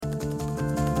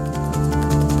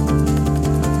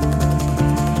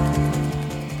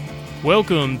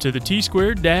Welcome to the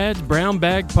T-Squared Dad's Brown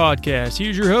Bag Podcast.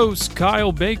 Here's your hosts,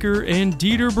 Kyle Baker and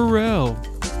Dieter Burrell.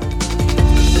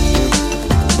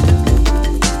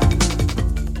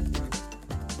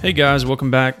 Hey guys,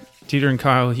 welcome back. Dieter and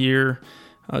Kyle here.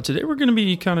 Today we're going to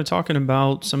be kind of talking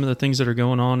about some of the things that are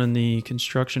going on in the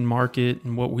construction market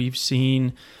and what we've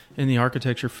seen in the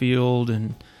architecture field.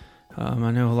 And I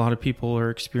know a lot of people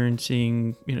are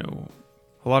experiencing,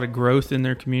 a lot of growth in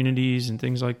their communities and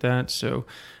things like that. So,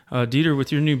 Dieter,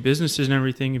 with your new businesses and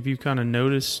everything, have you kind of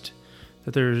noticed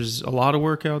that there's a lot of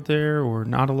work out there or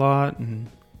not a lot? And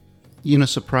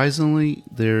surprisingly,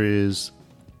 there is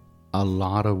a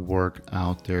lot of work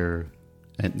out there.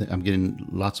 And I'm getting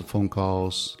lots of phone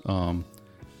calls of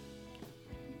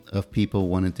people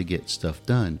wanting to get stuff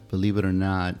done. Believe it or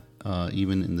not,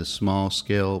 even in the small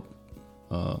scale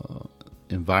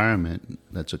environment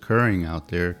that's occurring out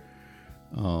there,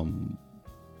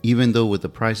 even though with the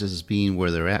prices being where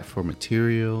they're at for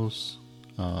materials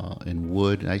and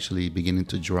wood actually beginning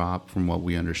to drop from what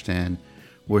we understand,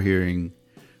 we're hearing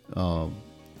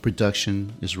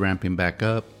production is ramping back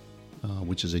up,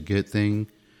 which is a good thing,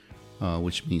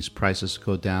 which means prices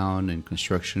go down and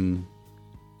construction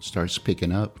starts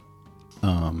picking up.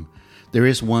 There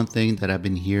is one thing that I've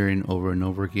been hearing over and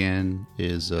over again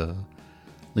is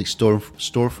like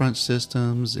storefront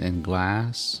systems and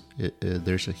glass.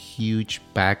 There's a huge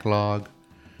backlog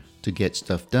to get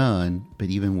stuff done, but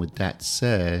even with that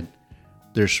said,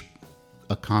 there's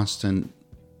a constant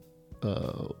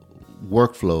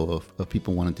workflow of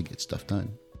people wanting to get stuff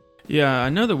done. Yeah, I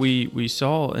know that we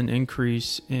saw an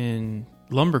increase in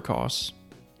lumber costs,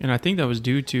 and I think that was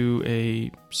due to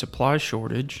a supply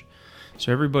shortage.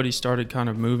 So everybody started kind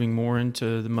of moving more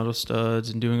into the metal studs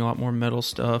and doing a lot more metal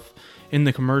stuff in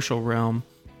the commercial realm.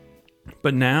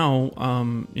 But now,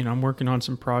 I'm working on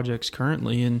some projects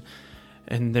currently, and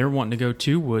they're wanting to go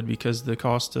to wood because the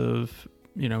cost of,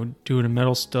 doing a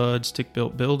metal stud,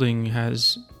 stick-built building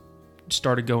has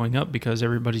started going up because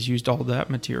everybody's used all that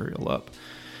material up.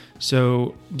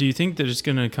 So do you think that it's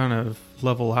going to kind of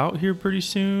level out here pretty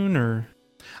soon, or?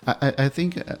 I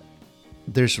think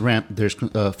there's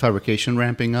fabrication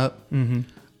ramping up.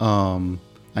 Mm-hmm.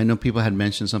 I know people had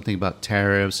mentioned something about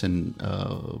tariffs and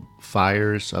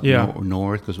fires up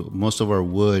north, because most of our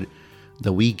wood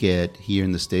that we get here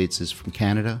in the States is from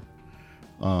Canada.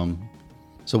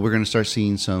 So we're going to start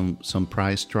seeing some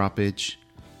price droppage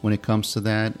when it comes to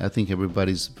that. I think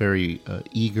everybody's very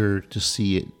eager to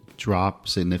see it drop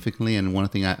significantly. And one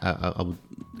thing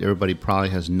everybody probably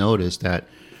has noticed that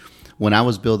when I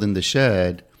was building the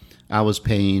shed, I was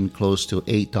paying close to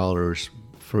 $8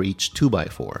 for each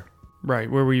 2x4.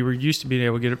 Right, where we were used to being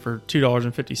able to get it for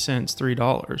 $2.50,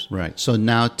 $3. Right. So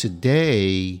now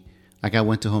today, like I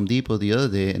went to Home Depot the other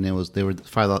day, and they were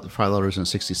 $5.67.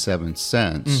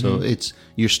 Mm-hmm. So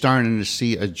you're starting to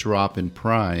see a drop in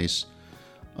price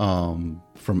from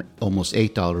almost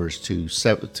 $8 to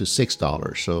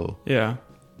 $6. So yeah.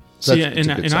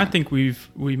 And I think we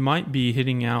might be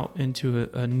hitting out into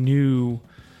a new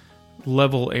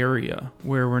level area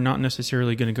where we're not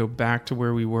necessarily going to go back to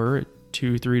where we were at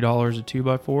 $2-3 a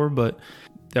 2x4, but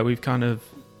that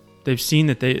they've seen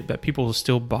that people will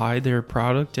still buy their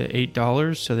product at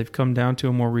 $8, so they've come down to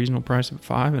a more reasonable price of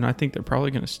 $5, and I think they're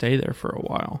probably going to stay there for a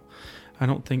while. I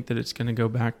don't think that it's going to go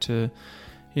back to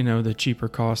the cheaper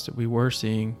cost that we were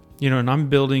seeing. And I'm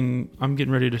getting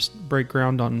ready to break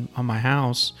ground on my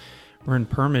house. We're in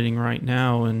permitting right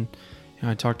now, and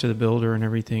I talked to the builder and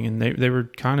everything, and they were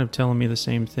kind of telling me the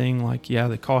same thing. Like, yeah,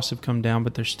 the costs have come down,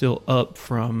 but they're still up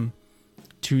from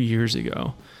 2 years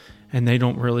ago, and they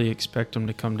don't really expect them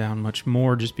to come down much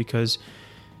more, just because,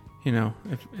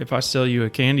 if I sell you a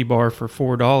candy bar for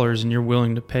 $4 and you're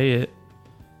willing to pay it,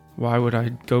 why would I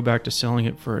go back to selling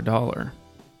it for $1?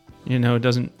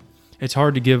 It's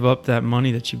hard to give up that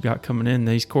money that you've got coming in.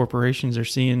 These corporations are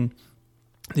seeing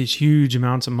these huge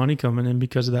amounts of money coming in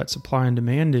because of that supply and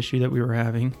demand issue that we were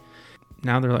having.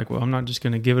 Now they're like, well, I'm not just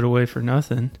going to give it away for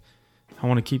nothing. I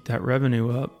want to keep that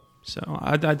revenue up. So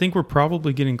I think we're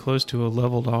probably getting close to a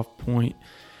leveled off point.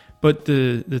 But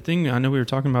the thing, I know we were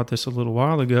talking about this a little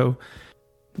while ago,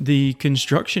 the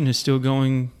construction is still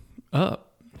going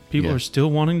up. People are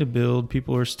still wanting to build.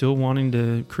 People are still wanting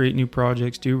to create new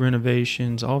projects, do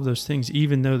renovations, all of those things,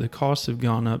 even though the costs have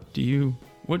gone up.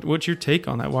 What's your take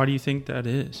on that? Why do you think that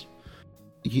is?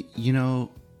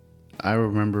 I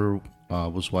remember I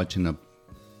was watching a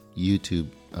YouTube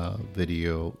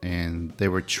video, and they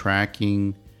were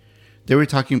tracking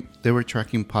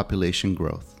population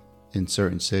growth in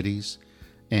certain cities,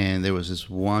 and there was this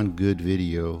one good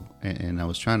video, and I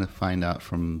was trying to find out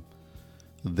from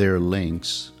their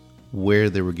links where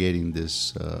they were getting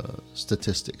this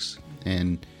statistics,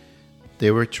 and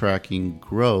they were tracking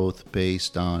growth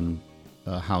based on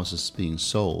houses being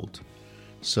sold.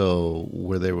 So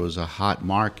where there was a hot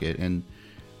market, and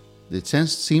it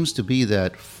seems to be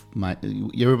that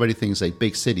everybody thinks like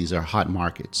big cities are hot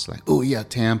markets, like, oh yeah,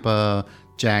 Tampa,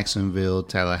 Jacksonville,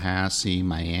 Tallahassee,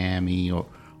 Miami, or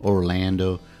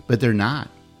Orlando, but they're not.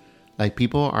 Like,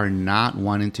 people are not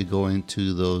wanting to go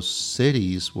into those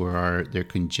cities where they're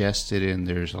congested and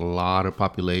there's a lot of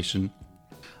population.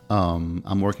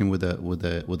 I'm working with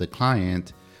a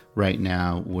client right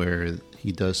now where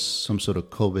he does some sort of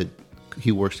COVID.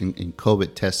 He works in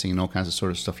COVID testing and all kinds of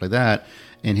sort of stuff like that.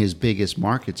 And his biggest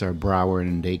markets are Broward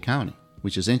and Dade County,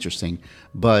 which is interesting.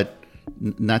 But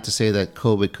not to say that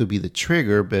COVID could be the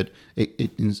trigger, but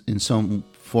in some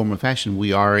form or fashion,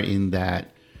 we are in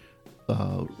that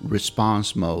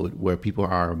response mode where people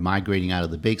are migrating out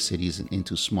of the big cities and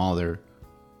into smaller,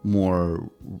 more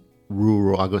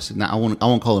rural. I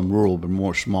won't call them rural, but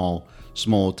more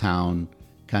small town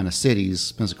kind of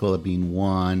cities. Pensacola being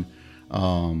one.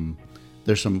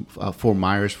 There's some Fort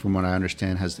Myers, from what I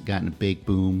understand, has gotten a big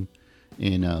boom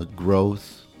in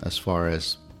growth, as far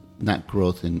as not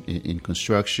growth in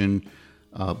construction,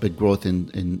 but growth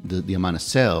in the amount of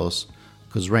sales.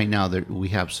 Because right now we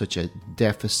have such a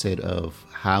deficit of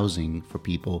housing for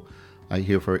people.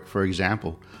 Here, for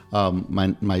example,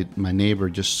 my neighbor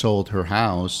just sold her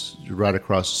house right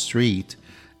across the street,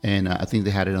 and I think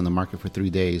they had it on the market for 3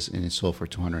 days, and it sold for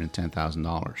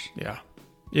 $210,000. Yeah.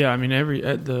 Yeah, I mean,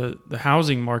 the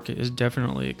housing market is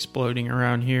definitely exploding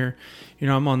around here. You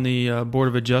know, I'm on the Board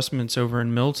of Adjustments over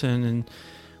in Milton, and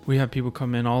we have people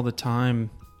come in all the time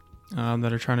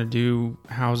that are trying to do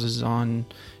houses on,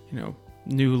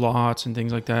 new lots and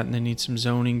things like that, and they need some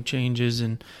zoning changes.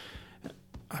 And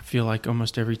I feel like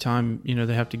almost every time,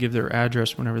 they have to give their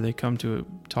address whenever they come to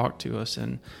talk to us,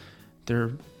 and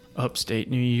they're upstate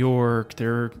New York.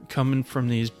 They're coming from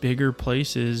these bigger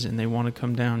places, and they want to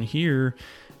come down here.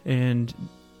 And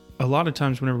a lot of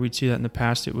times whenever we'd see that in the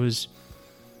past, it was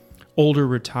older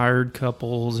retired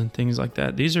couples and things like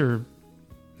that. These are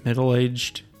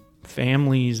middle-aged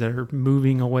families that are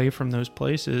moving away from those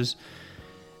places.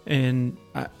 And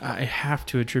I have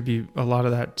to attribute a lot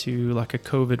of that to like a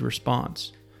COVID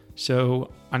response.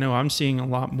 So I know I'm seeing a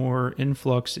lot more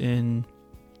influx in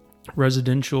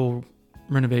residential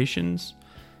renovations,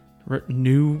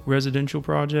 new residential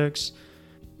projects.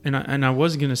 And I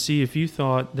was going to see if you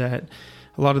thought that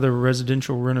a lot of the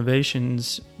residential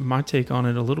renovations, my take on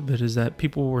it a little bit is that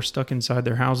people were stuck inside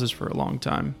their houses for a long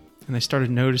time. And they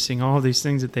started noticing all these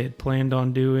things that they had planned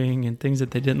on doing and things that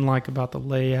they didn't like about the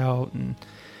layout. And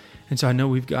so I know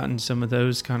we've gotten some of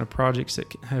those kind of projects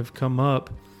that have come up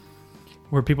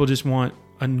where people just want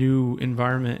a new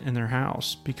environment in their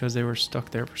house because they were stuck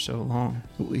there for so long.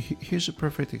 Here's a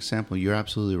perfect example. You're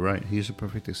absolutely right. Here's a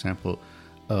perfect example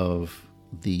of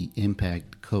the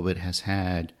impact COVID has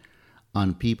had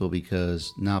on people,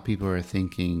 because now people are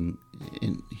thinking,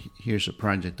 and here's a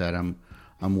project that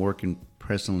I'm working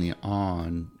presently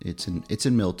on. It's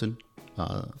in Milton,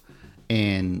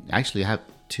 and actually I have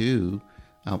two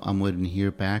I'm waiting to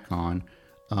hear back on,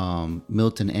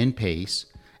 Milton and Pace.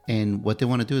 And what they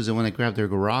want to do is they want to grab their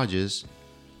garages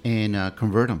and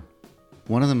convert them.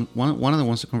 One of them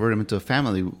wants to convert them into a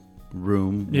family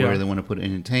room where they want to put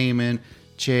entertainment,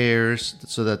 chairs,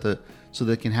 so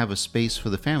they can have a space for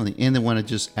the family, and they want to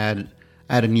just add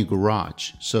a new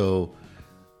garage. So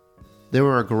they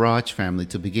were a garage family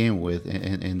to begin with,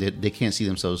 and they can't see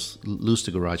themselves lose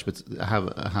the garage. But I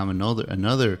have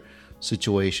another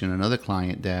situation, another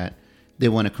client that they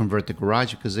want to convert the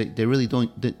garage because they really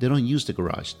don't use the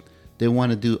garage. They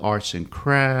want to do arts and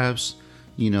crafts.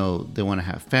 They want to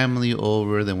have family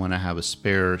over. They want to have a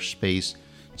spare space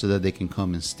so that they can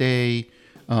come and stay.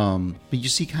 But you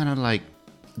see, kind of like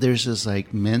there's this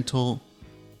like mental,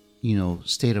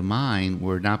 state of mind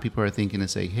where now people are thinking and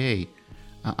say, hey,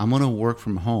 I'm going to work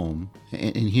from home.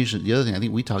 And here's the other thing. I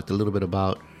think we talked a little bit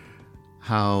about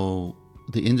how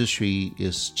the industry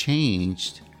is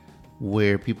changed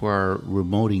where people are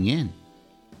remoting in.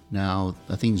 Now,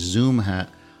 I think Zoom had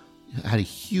a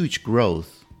huge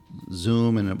growth.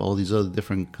 Zoom and all these other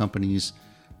different companies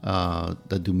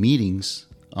that do meetings,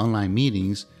 online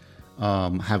meetings,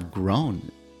 have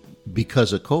grown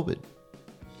because of COVID.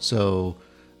 So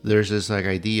there's this like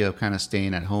idea of kind of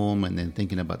staying at home and then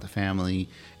thinking about the family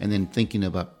and then thinking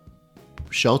about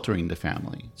sheltering the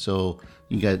family. So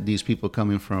you got these people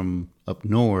coming from up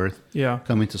north,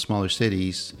 coming to smaller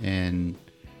cities, and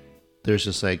there's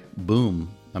just like boom.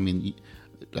 I mean,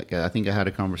 like I think I had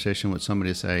a conversation with somebody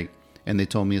that's like, and they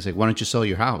told me, it's like, why don't you sell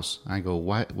your house? I go,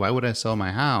 why would I sell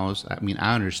my house? I mean,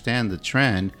 I understand the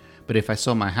trend, but if I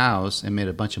sell my house and made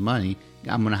a bunch of money,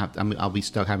 I'll be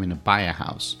stuck having to buy a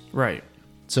house. Right.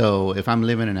 So if I'm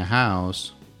living in a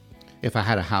house, if I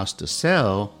had a house to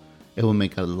sell, it would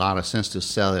make a lot of sense to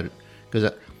sell it,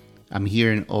 because I'm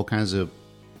hearing all kinds of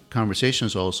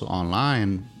conversations also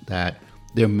online that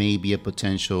there may be a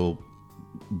potential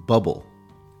bubble.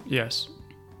 Yes.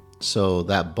 So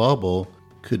that bubble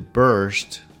could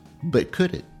burst, but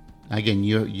could it? Again,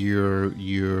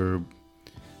 you're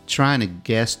trying to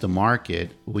guess the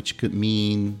market, which could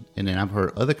mean, and then I've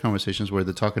heard other conversations where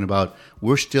they're talking about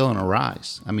we're still on a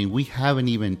rise. I mean, we haven't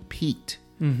even peaked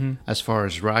as far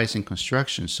as rise in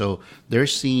construction. So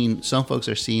some folks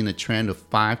are seeing a trend of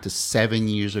 5 to 7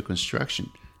 years of construction.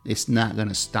 It's not going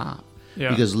to stop. Yeah.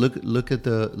 Because look at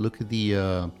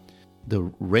the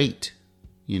rate.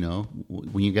 You know,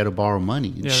 when you got to borrow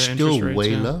money, it's still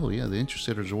way low. Yeah, the interest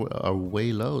rates are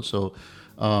way low. So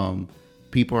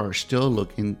people are still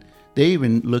looking. They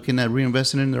even looking at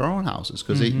reinvesting in their own houses,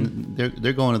 because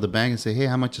they're going to the bank and say, hey,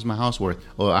 how much is my house worth?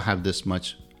 Oh, I have this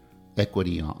much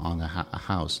equity on the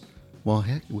house. Well,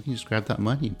 heck, we can just grab that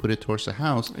money and put it towards the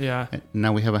house. Yeah. And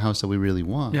now we have a house that we really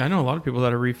want. Yeah, I know a lot of people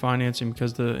that are refinancing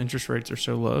because the interest rates are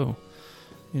so low.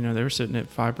 You know, they were sitting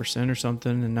at 5% or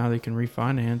something, and now they can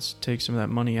refinance, take some of that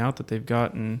money out that they've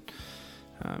got, and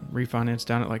refinance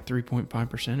down at like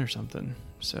 3.5% or something.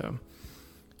 So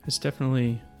it's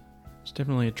definitely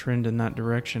a trend in that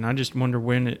direction. I just wonder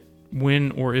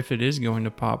when or if it is going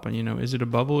to pop. And, you know, is it a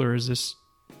bubble, or is this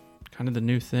kind of the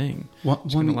new thing?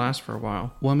 It's going to last for a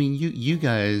while. Well, I mean, you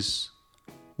guys,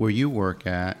 where you work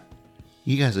at,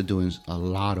 you guys are doing a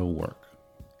lot of work.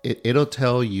 It'll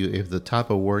tell you if the type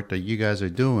of work that you guys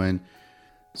are doing.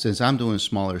 Since I'm doing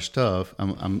smaller stuff,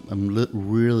 I'm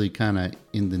really kind of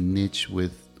in the niche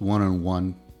with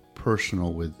one-on-one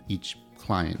personal with each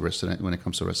client, resident, when it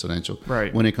comes to residential.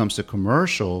 Right. When it comes to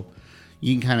commercial,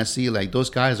 you can kind of see like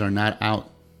those guys are not out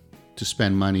to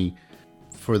spend money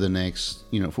for the next,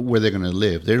 you know, for where they're going to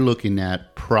live. They're looking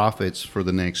at profits for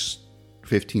the next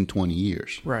 15, 20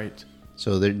 years. Right.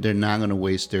 So they're not going to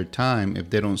waste their time if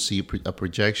they don't see a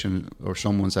projection or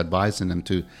someone's advising them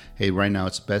to, hey, right now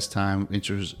it's the best time.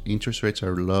 Interest rates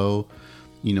are low.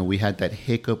 You know, we had that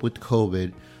hiccup with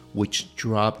COVID, which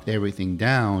dropped everything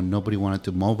down. Nobody wanted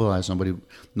to mobilize.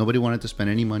 Nobody wanted to spend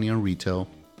any money on retail.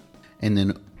 And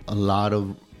then a lot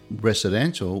of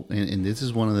residential, and this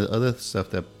is one of the other stuff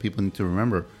that people need to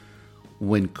remember.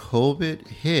 When COVID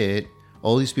hit,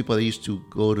 all these people that used to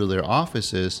go to their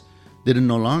offices didn't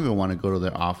no longer want to go to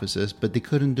their offices, but they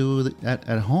couldn't do it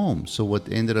at home. So what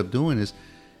they ended up doing is,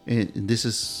 and this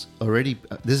is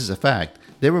a fact,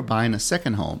 they were buying a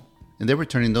second home, and they were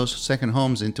turning those second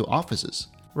homes into offices.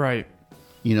 Right.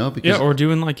 You know, because or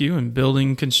doing like you and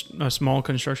building a small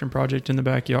construction project in the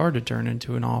backyard to turn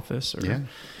into an office. Or,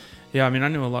 yeah. I mean, I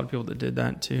know a lot of people that did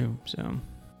that too.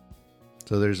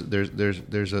 So there's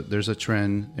a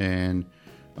trend, and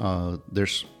I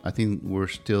think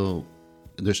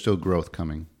there's still growth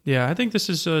coming. Yeah, I think this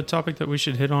is a topic that we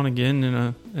should hit on again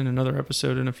in another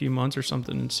episode in a few months or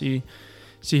something, and see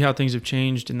how things have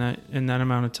changed in that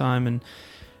amount of time. And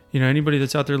you know, anybody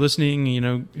that's out there listening, you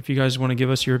know, if you guys want to give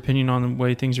us your opinion on the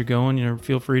way things are going, you know,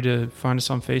 feel free to find us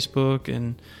on Facebook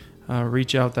and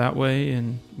reach out that way.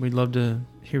 And we'd love to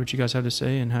hear what you guys have to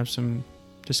say and have some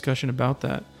discussion about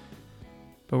that.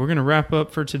 But we're going to wrap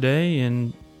up for today,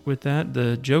 and with that,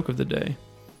 the joke of the day.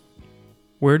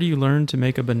 Where do you learn to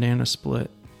make a banana split?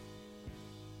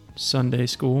 Sunday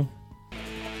school.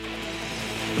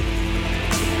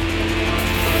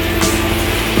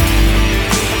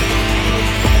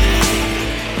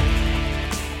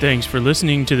 Thanks for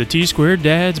listening to the T-Squared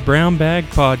Dad's Brown Bag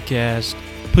Podcast.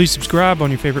 Please subscribe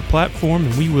on your favorite platform,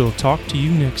 and we will talk to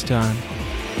you next time.